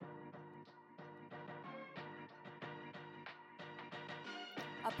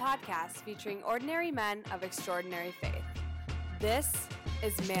a podcast featuring ordinary men of extraordinary faith. This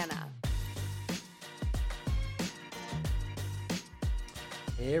is Manna.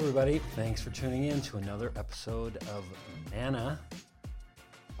 Hey everybody, thanks for tuning in to another episode of Manna,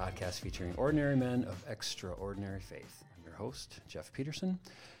 podcast featuring ordinary men of extraordinary faith. I'm your host, Jeff Peterson.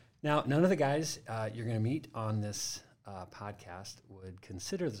 Now, none of the guys you're going to meet on this podcast would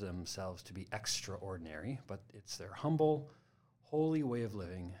consider themselves to be extraordinary, but it's their humble, holy way of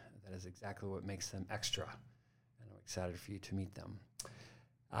living that is exactly what makes them extra. And I'm excited for you to meet them.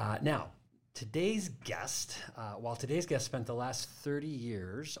 Now, today's guest, while today's guest spent the last 30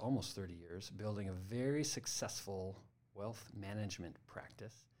 years, almost 30 years, building a very successful wealth management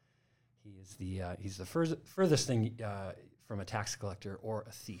practice, he's the furthest thing from a tax collector or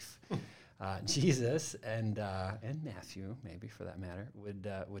a thief. Jesus and Matthew, maybe for that matter,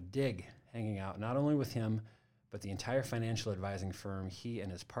 would dig hanging out not only with him, but the entire financial advising firm he and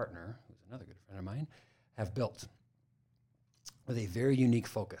his partner, who's another good friend of mine, have built, with a very unique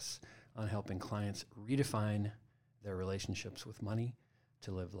focus on helping clients redefine their relationships with money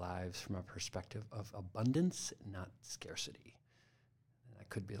to live lives from a perspective of abundance, not scarcity. And that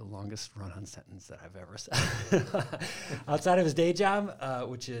could be the longest run-on sentence that I've ever said. Outside of his day job,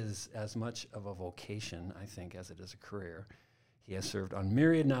 which is as much of a vocation, I think, as it is a career, he has served on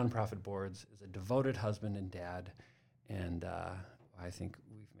myriad nonprofit boards, is a devoted husband and dad, and I think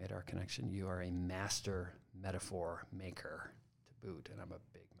we've made our connection. You are a master metaphor maker to boot, and I'm a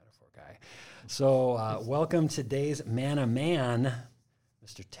big metaphor guy. So welcome to today's Manna Man,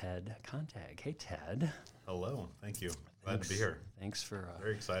 Mr. Ted Contag. Hey, Ted. Hello. Thank you. Glad to be here. Thanks for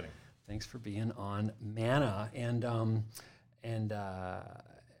very exciting. Thanks for being on Manna, and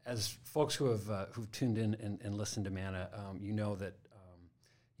as folks who've tuned in and listened to Manna, you know that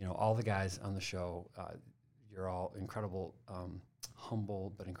all the guys on the show, you're all incredible,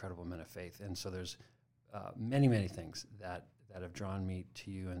 humble but incredible men of faith, and so there's many things that have drawn me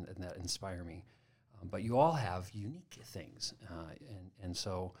to you and that inspire me. But you all have unique things, and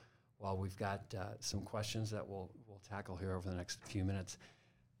so while we've got some questions that we'll tackle here over the next few minutes,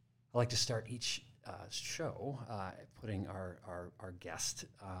 I like to start each show putting our guest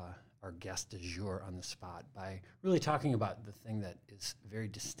du jour on the spot by really talking about the thing that is very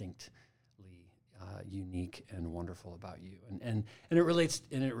distinctly unique and wonderful about you, and it relates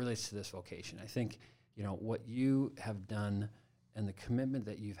to this vocation. I think what you have done and the commitment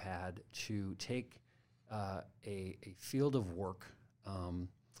that you've had to take a field of work,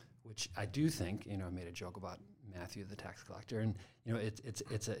 which I do think, I made a joke about Matthew the tax collector, and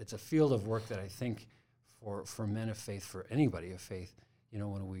it's a field of work that I think for men of faith, for anybody of faith,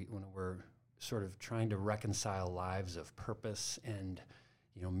 when we're sort of trying to reconcile lives of purpose and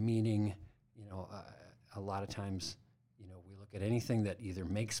meaning, a lot of times we look at anything that either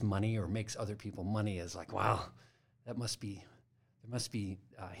makes money or makes other people money as like, wow, there must be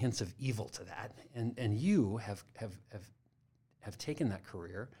hints of evil to that, and you have taken that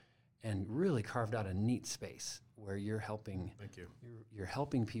career and really carved out a neat space where you're helping. Thank you. You're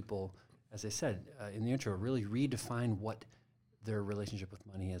helping people, as I said in the intro, really redefine what their relationship with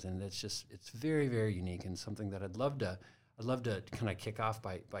money is, and it's very, very unique and something that I'd love to kind of kick off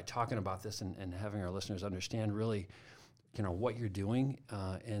by talking about this and having our listeners understand really, what you're doing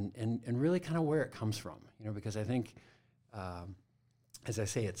and really kind of where it comes from, because I think, as I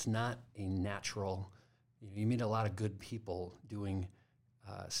say, it's not a natural. You meet a lot of good people doing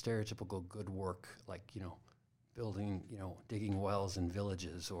stereotypical good work, like building, digging wells in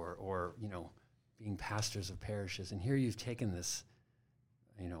villages, or being pastors of parishes. And here you've taken this,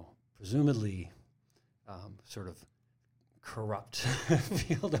 presumably sort of corrupt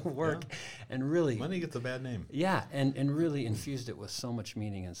field of work, and really money gets a bad name. Yeah, and really infused it with so much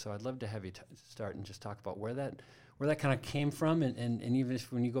meaning. And so I'd love to have you start and just talk about where that kind of came from, and even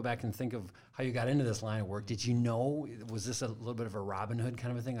if when you go back and think of how you got into this line of work, did you know, was this a little bit of a Robin Hood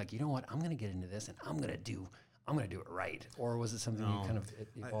kind of a thing? Like, what, I'm going to get into this and I'm going to do it right. Or was it something you kind of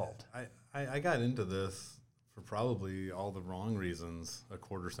evolved? I got into this for probably all the wrong reasons a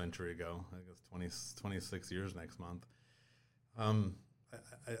quarter century ago. I guess 26 years next month.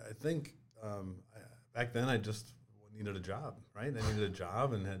 I think back then I just needed a job, right? I needed a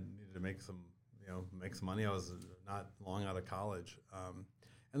job and needed to make some money. I was not long out of college.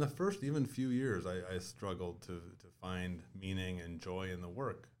 And the first even few years, I struggled to find meaning and joy in the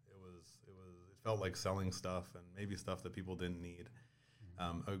work. It felt like selling stuff and maybe stuff that people didn't need.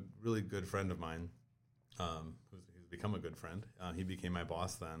 A really good friend of mine, who's become a good friend, he became my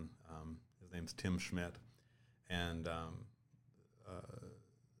boss then. His name's Tim Schmidt, and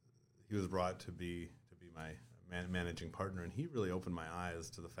he was brought to be my managing partner, and he really opened my eyes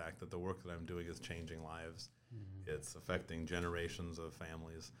to the fact that the work that I'm doing is changing lives. Mm-hmm. It's affecting generations of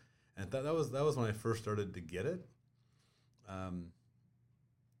families, and that was when I first started to get it.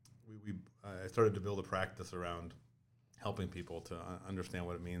 I started to build a practice around helping people to understand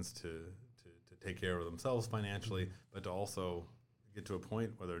what it means to take care of themselves financially, but to also get to a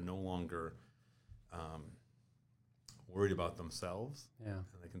point where they're no longer worried about themselves. Yeah.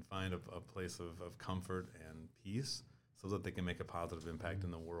 And they can find a place of comfort and peace so that they can make a positive impact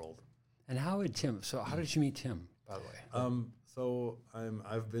in the world. And how did you meet Tim, by the way? So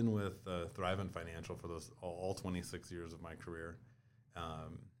I've been with Thrivent Financial for all 26 years of my career.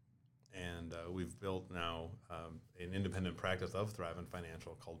 And we've built now an independent practice of Thrivent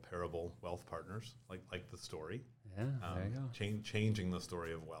Financial called Parable Wealth Partners, like the story. Yeah, there you go. Changing the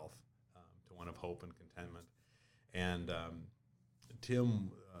story of wealth to one of hope and contentment. And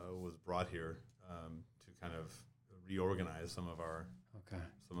Tim was brought here to kind of reorganize some of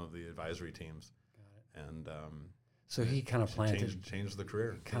the advisory teams. Got it. And so he kind of changed the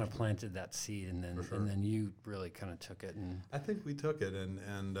career. Kind of planted that seed, and then sure. and then you really kind of took it. And I think we took it,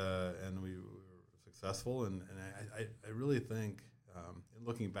 and we were successful. And I really think, in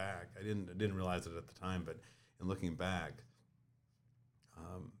looking back, I didn't realize it at the time, but in looking back,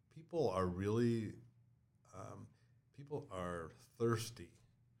 people are thirsty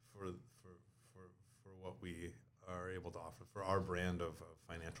for what we are able to offer, for our brand of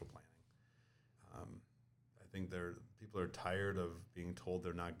financial planning. I think people are tired of being told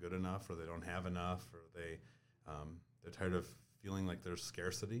they're not good enough, or they don't have enough, or they're tired of feeling like there's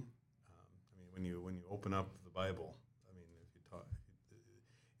scarcity. When you open up the Bible, if you talk,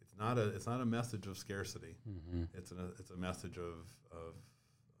 it's not a message of scarcity. Mm-hmm. It's a message of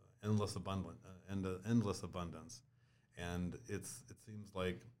endless abundance, and it seems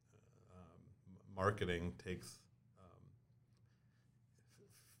like marketing takes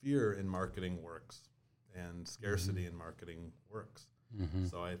fear in marketing works, and scarcity in marketing works. Mm-hmm.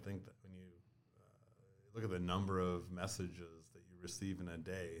 So I think that when you look at the number of messages that you receive in a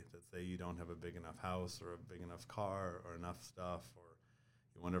day that say you don't have a big enough house or a big enough car or enough stuff, or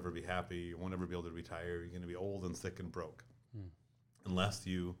you won't ever be happy, you won't ever be able to retire, you're going to be old and sick and broke unless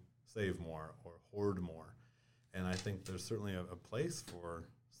you save more or hoard more. And I think there's certainly a place for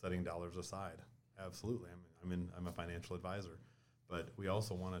setting dollars aside. Absolutely. I'm a financial advisor, but we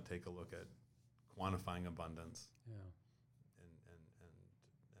also want to take a look at quantifying abundance,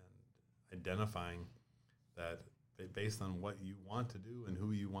 and identifying that based on what you want to do and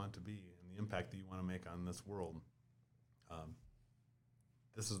who you want to be and the impact that you want to make on this world,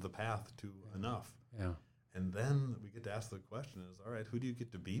 this is the path to enough. Yeah. And then we get to ask the question is, all right, who do you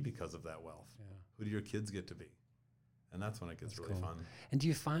get to be because of that wealth? Yeah. Who do your kids get to be? And that's when it gets really fun. And do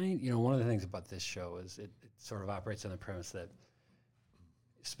you find, one of the things about this show is it sort of operates on the premise that,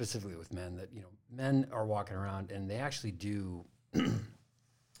 specifically with men, that, men are walking around and they actually do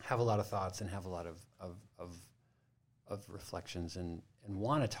have a lot of thoughts and have a lot of reflections and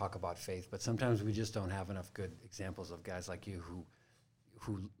want to talk about faith, but sometimes we just don't have enough good examples of guys like you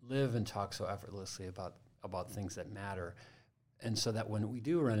who live and talk so effortlessly about things that matter. And so that when we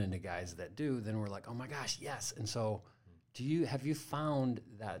do run into guys that do, then we're like, oh my gosh, yes. And so have you found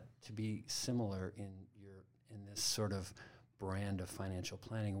that to be similar in this sort of brand of financial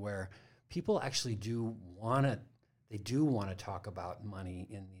planning, where people actually do want to talk about money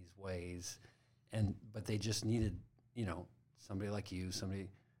in these ways, but they just needed, somebody like you, somebody,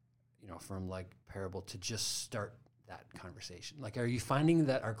 from like Parable to just start that conversation? Like, are you finding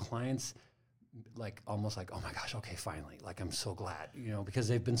that our clients almost like, oh my gosh, okay, finally, I'm so glad, because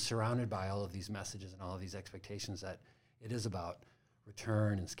they've been surrounded by all of these messages and all of these expectations that it is about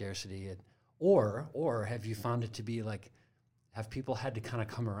return and scarcity, or have you found it to be have people had to kind of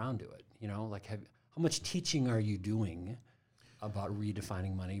come around to it? How much teaching are you doing about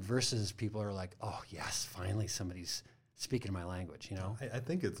redefining money versus people are like, oh yes, finally somebody's speaking my language, I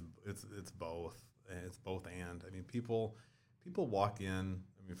think it's both. It's both and. People walk in,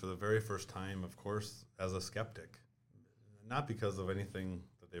 for the very first time, of course, as a skeptic, not because of anything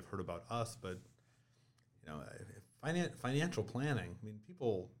that they've heard about us, but financial planning.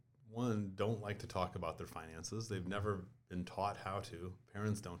 People, one, don't like to talk about their finances. They've never been taught how to.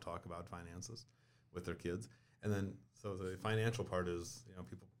 Parents don't talk about finances with their kids. And then, so the financial part is,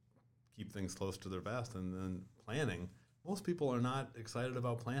 people keep things close to their vest. And then planning, most people are not excited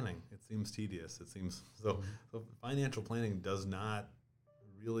about planning. It seems tedious. So financial planning does not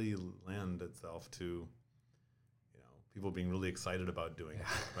really lend itself to, people being really excited about doing it,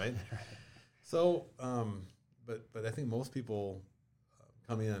 right? So, but I think most people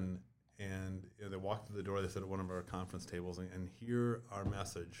come in And they walked through the door, they sit at one of our conference tables and hear our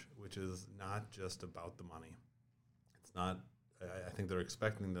message, which is not just about the money. It's not, I think they're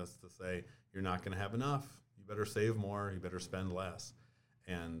expecting us to say, you're not going to have enough, you better save more, you better spend less.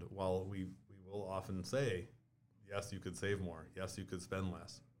 And while we will often say, yes, you could save more, yes, you could spend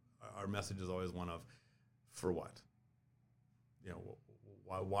less, our message is always one of, for what?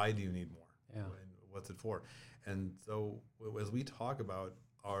 Why do you need more? Yeah. And what's it for? And so as we talk about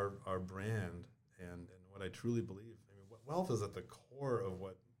our brand and what I truly believe, wealth is at the core of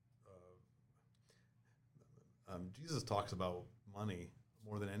what Jesus talks about money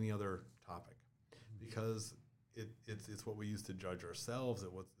more than any other topic, because it's what we use to judge ourselves.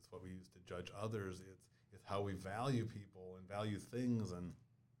 It's what we use to judge others. It's how we value people and value things, and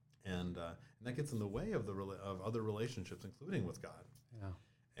that gets in the way of of other relationships, including with God. Yeah.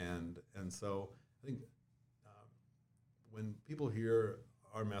 And so I think when people hear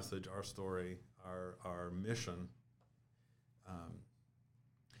our message, our story, our mission,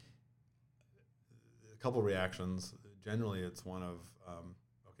 a couple reactions. Generally, it's one of,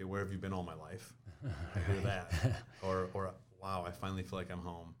 okay, where have you been all my life? I hear that. Or wow, I finally feel like I'm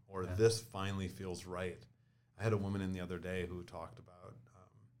home. Or this finally feels right. I had a woman in the other day who talked about,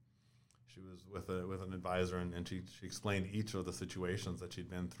 she was with an advisor, and she explained each of the situations that she'd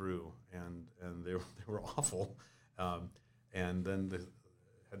been through, and they were awful. And then they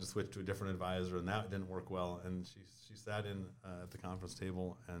had to switch to a different advisor, and that didn't work well. And she sat in at the conference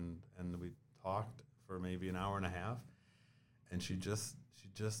table, and we talked for maybe an hour and a half. And she just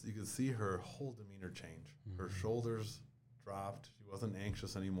you could see her whole demeanor change. Mm-hmm. Her shoulders dropped. She wasn't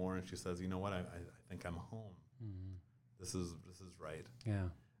anxious anymore. And she says, "You know what? I think I'm home. Mm-hmm. This is right." Yeah.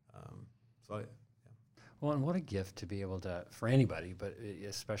 Yeah. Well, and what a gift to be able to, for anybody, but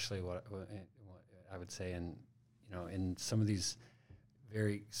especially what I would say in some of these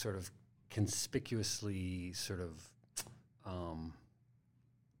very sort of conspicuously sort of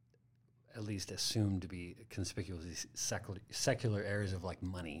at least assumed to be conspicuously secular areas of like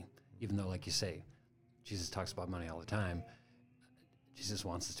money, even though, like you say, Jesus talks about money all the time. Jesus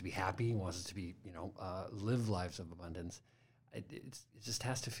wants us to be happy, wants us to be, live lives of abundance. It just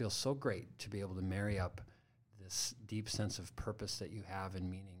has to feel so great to be able to marry up this deep sense of purpose that you have and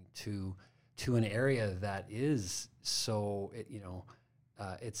meaning to an area that is so,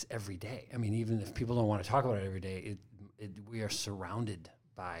 it's every day. I mean, even if people don't want to talk about it every day, we are surrounded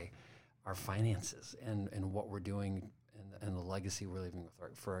by our finances and what we're doing and the legacy we're leaving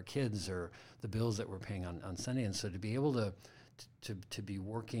for our kids, or the bills that we're paying on Sunday. And so to be able to be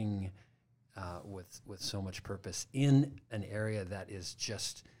working with so much purpose in an area that is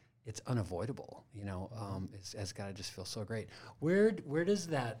just, it's unavoidable, has got to just feel so great. Where does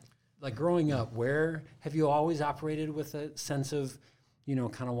that, like growing up, where have you always operated with a sense of,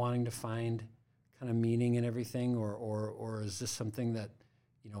 kind of wanting to find kind of meaning in everything, or is this something that,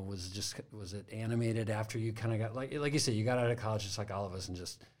 was it animated after you kind of got, like you said, you got out of college just like all of us, and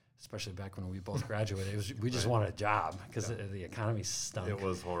just, especially back when we both graduated, we just wanted a job because the economy stunk. It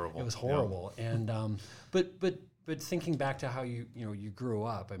was horrible. It was horrible. Yeah. And but thinking back to how you grew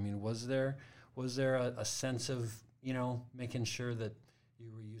up, I mean, was there a sense of making sure that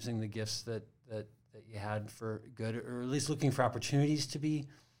you were using the gifts that you had for good, or at least looking for opportunities to be,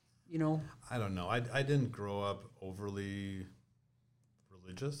 I don't know. I didn't grow up overly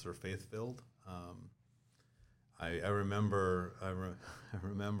religious or faith-filled. I remember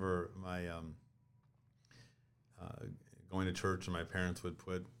my going to church, and my parents would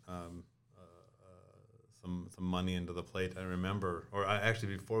put some money into the plate. I remember,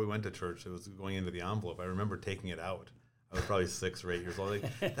 actually before we went to church, it was going into the envelope. I remember taking it out. I was probably 6 or 8 years old.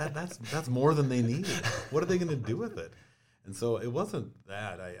 Like, that's more than they need. What are they going to do with it? And so it wasn't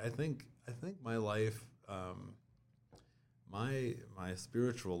that. I think my life, my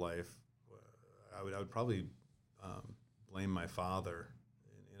spiritual life, I would probably blame my father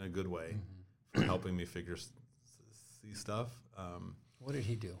in a good way for helping me see stuff. What did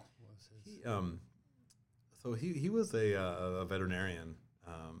he do? He was a veterinarian.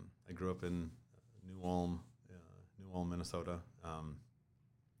 I grew up in New Ulm, Minnesota.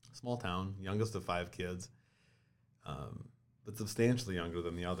 Small town, youngest of 5 kids, but substantially younger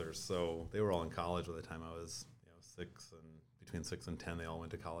than the others. So they were all in college by the time I was 6, and between 6 and 10, they all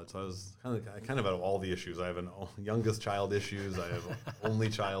went to college. So I was kind of out of all the issues. I have youngest child issues. I have only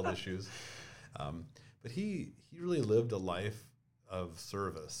child issues. But he really lived a life of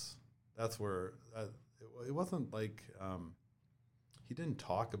service. That's where it wasn't like he didn't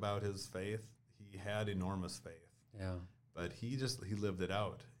talk about his faith. He had enormous faith. Yeah. But he lived it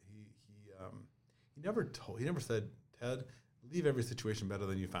out. He never said, "Ted, leave every situation better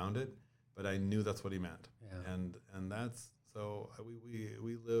than you found it." but I knew that's what he meant. Yeah. And that's so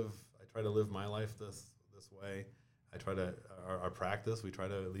we live. I try to live my life this way. I try to our practice. We try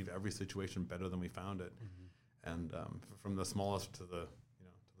to leave every situation better than we found it, and from the smallest to the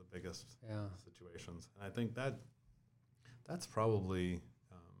to the biggest situations. And I think that's probably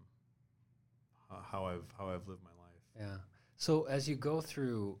how I've lived my life. Yeah. So as you go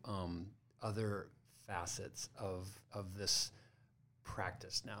through other facets of this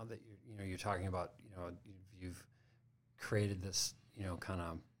practice, now that you're talking about, you've created this, kind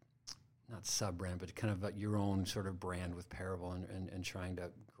of not sub brand, but kind of your own sort of brand with Parable and trying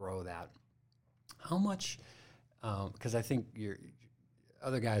to grow that. How much? Because I think your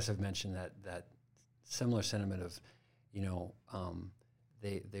other guys have mentioned that similar sentiment of,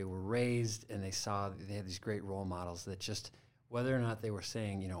 they were raised and they had these great role models that just, whether or not they were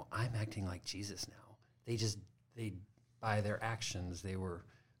saying, I'm acting like Jesus now, they by their actions, they were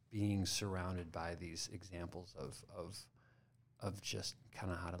being surrounded by these examples of just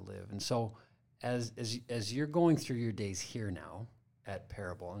kind of how to live. And so as you're going through your days here now at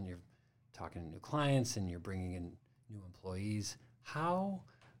Parable, and you're talking to new clients and you're bringing in new employees, how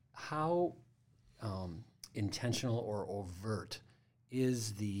intentional or overt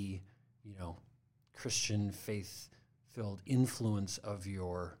is the Christian faith-filled influence of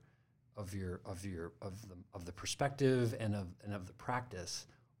the perspective and of the practice,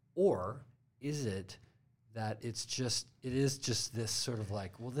 or is it that it is just this sort of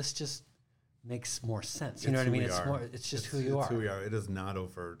like, well, this just makes more sense. You know what I mean? It's just who you are. It's who we are. It is not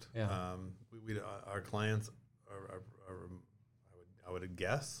overt. Yeah. Our clients are I would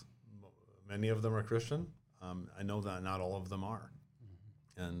guess many of them are Christian. I know that not all of them are.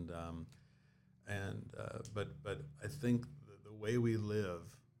 But I think the way we live,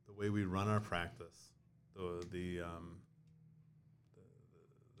 the way we run our practice, the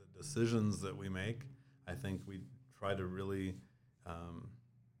decisions that we make, I think we try to really,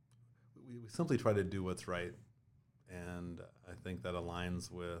 we simply try to do what's right, and I think that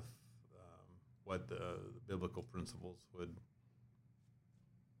aligns with what the biblical principles would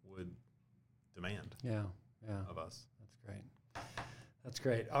demand. Of us. That's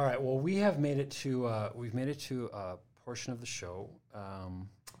great. All right. Well, we've made it to a portion of the show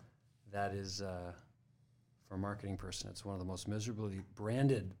that is, for a marketing person, it's one of the most miserably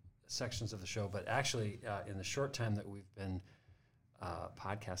branded sections of the show. But actually, in the short time that we've been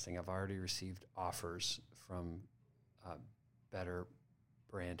podcasting, I've already received offers from better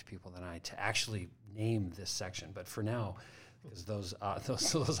brand people than I to actually name this section. But for now, because those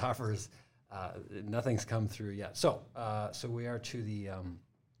offers. Nothing's come through yet. So we are to the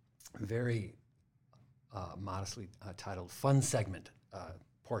very modestly titled fun segment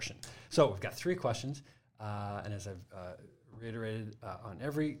portion. So we've got 3 questions, and as I've reiterated on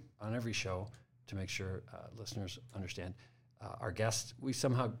every show, to make sure listeners understand, our guests,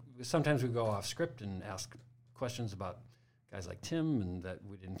 sometimes we go off script and ask questions about guys like Tim, and that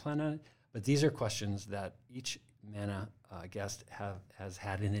we didn't plan on it. But these are questions that each Manna guest has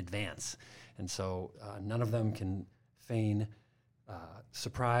had in advance. And so none of them can feign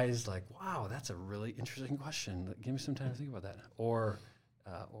surprise, like, wow, that's a really interesting question. Give me some time to think about that, or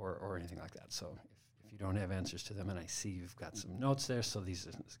anything like that. So if you don't have answers to them, and I see you've got some notes there, so this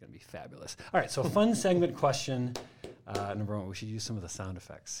is going to be fabulous. All right, so fun segment question number 1. We should use some of the sound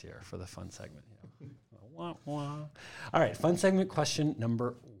effects here for the fun segment. Wah, wah. All right, fun segment question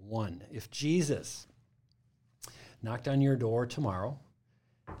number 1. If Jesus knocked on your door tomorrow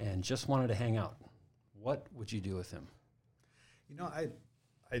and just wanted to hang out, what would you do with him?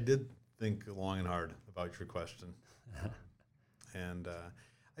 I did think long and hard about your question. And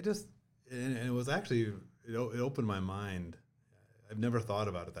it was actually, it opened my mind. I've never thought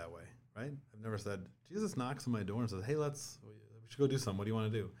about it that way, right? I've never said, Jesus knocks on my door and says, hey, we should go do something. What do you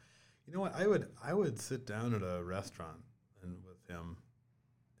want to do? You know what? I would sit down at a restaurant and with him,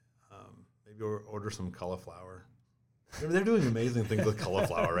 maybe order some cauliflower. They're doing amazing things with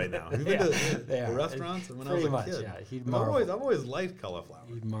cauliflower right now. Have you been to the restaurants? And when I was a kid, he'd marvel. I've always liked cauliflower.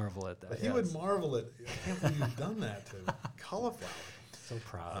 He'd marvel at that. But he would marvel at, I can't believe you've done that to cauliflower. So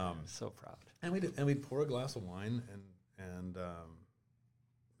proud. So proud. And we'd pour a glass of wine and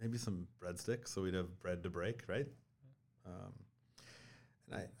maybe some breadsticks, so we'd have bread to break, right?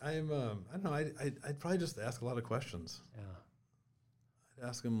 And I don't know. I'd probably just ask a lot of questions. Yeah. I'd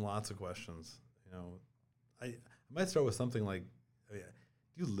ask him lots of questions. I might start with something like, do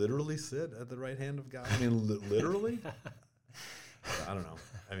you literally sit at the right hand of God? I mean, literally? I don't know.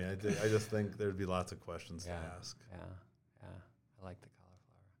 I mean, I just think thered be lots of questions to ask. Yeah. I like the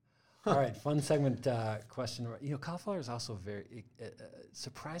cauliflower. All right, fun segment question. Cauliflower is also very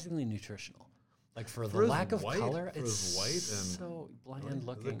surprisingly nutritional. Like for the lack of color, it's white and so bland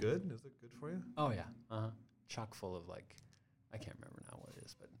looking. Is it good? Is it good for you? Oh yeah, chock full of I can't remember now what it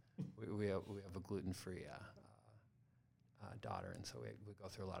is, but we have a gluten-free daughter, and so we go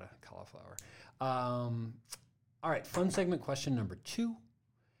through a lot of cauliflower. All right, fun segment question number 2.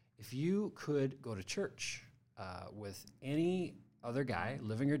 If you could go to church with any other guy,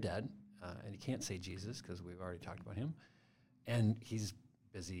 living or dead, and you can't say Jesus because we've already talked about him, and he's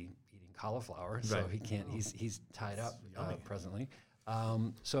busy eating cauliflower, so he can't. He's tied up presently.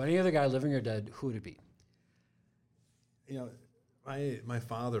 So any other guy, living or dead, who would it be? My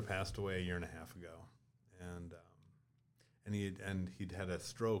father passed away a year and a half ago, and he'd had a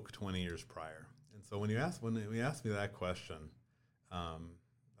stroke 20 years prior. And so when you asked me that question, my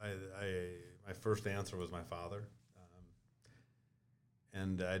first answer was my father,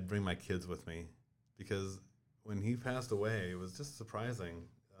 and I'd bring my kids with me because when he passed away, it was just surprising.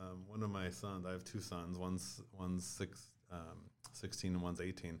 One of my sons, I have 2 sons, one's 16 and one's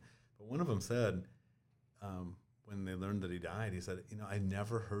 18, but one of them said, when they learned that he died, he said, I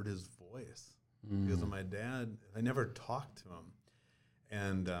never heard his voice because of my dad. I never talked to him,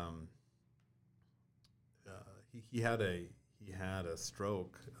 and he had a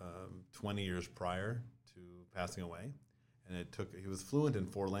stroke 20 years prior to passing away, and he was fluent in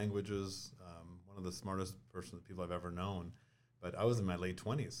 4 languages, one of the smartest people I've ever known. But I was in my late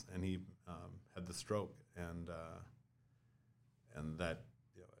 20s, and he had the stroke, and that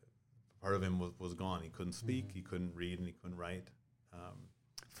part of him was gone. He couldn't speak, he couldn't read, and he couldn't write.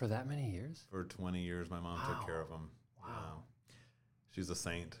 For that many years? For 20 years, my mom took care of him. Wow. She's a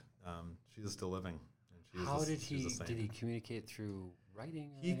saint. She's still living. How did he communicate through writing?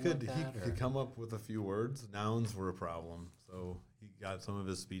 He could come up with a few words. Nouns were a problem, so he got some of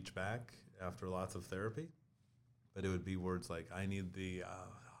his speech back after lots of therapy. But it would be words like, I need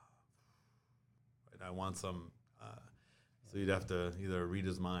I want some. So you'd have to either read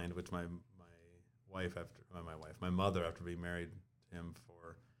his mind, which my mother, after being married to him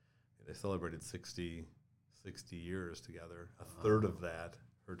they celebrated 60 years together. A third of that,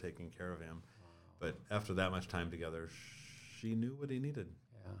 her taking care of him. Wow. But after that much time together, she knew what he needed.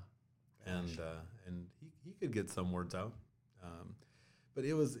 Yeah. And he could get some words out. But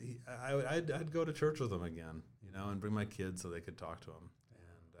it was I'd go to church with him again, and bring my kids so they could talk to him,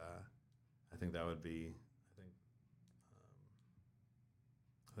 and I think that would be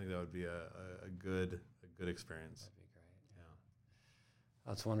a good experience. That'd be great. Yeah,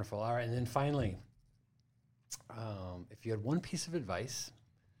 that's wonderful. All right, and then finally, if you had one piece of advice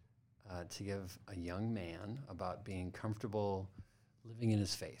to give a young man about being comfortable living in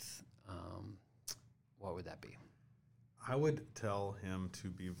his faith, what would that be? I would tell him to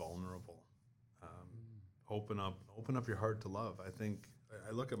be vulnerable. Open up your heart to love. I think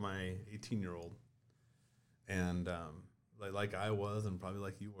I look at my 18-year-old, and like I was, and probably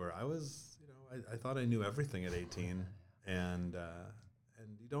like you were. I was, I thought I knew everything at 18, and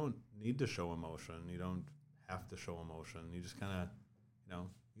you don't need to show emotion. You don't have to show emotion. You just kind of,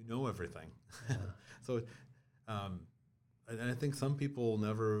 you know everything. Yeah. So, and I think some people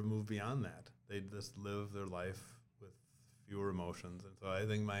never move beyond that. They just live their life with fewer emotions. And so I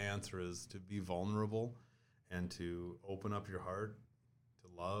think my answer is to be vulnerable and to open up your heart to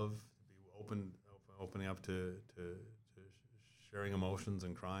love, to be opening up to sharing emotions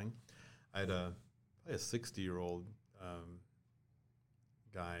and crying. I had probably a 60-year-old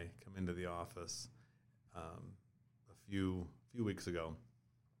guy come into the office a few weeks ago,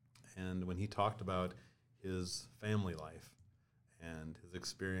 and when he talked about his family life and his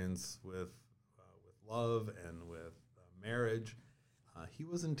experience with love and with marriage, he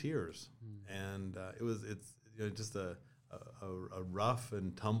was in tears, and it's just a rough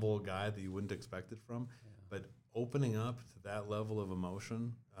and tumble guy that you wouldn't expect it from, but opening up to that level of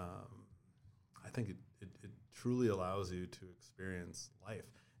emotion, I think it truly allows you to experience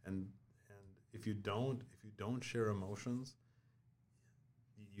life, and if you don't share emotions,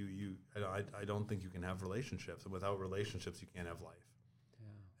 I don't think you can have relationships, and without relationships you can't have life.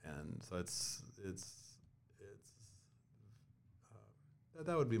 Yeah. And so it's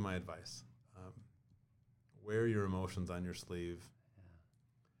that would be my advice. Wear your emotions on your sleeve. Yeah.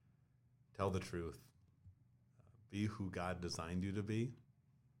 Tell the truth. Be who God designed you to be.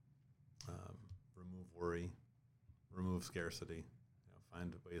 Remove worry. Remove scarcity.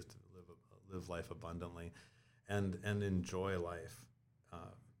 Find ways to live life abundantly, and enjoy life.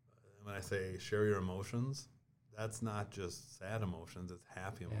 When I say share your emotions, that's not just sad emotions; it's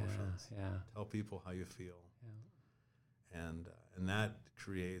happy emotions. Yeah. Tell people how you feel. Yeah. And that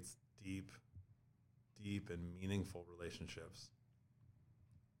creates deep and meaningful relationships.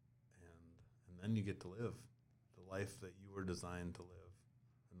 And then you get to live the life that you were designed to live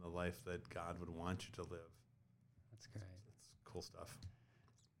and the life that God would want you to live. That's great. It's cool stuff.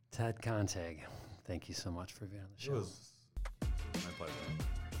 Ted Contag, thank you so much for being on the show. It was my pleasure.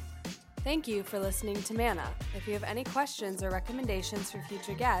 Thank you for listening to Manna. If you have any questions or recommendations for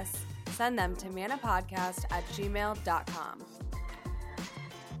future guests, send them to mannapodcast@gmail.com.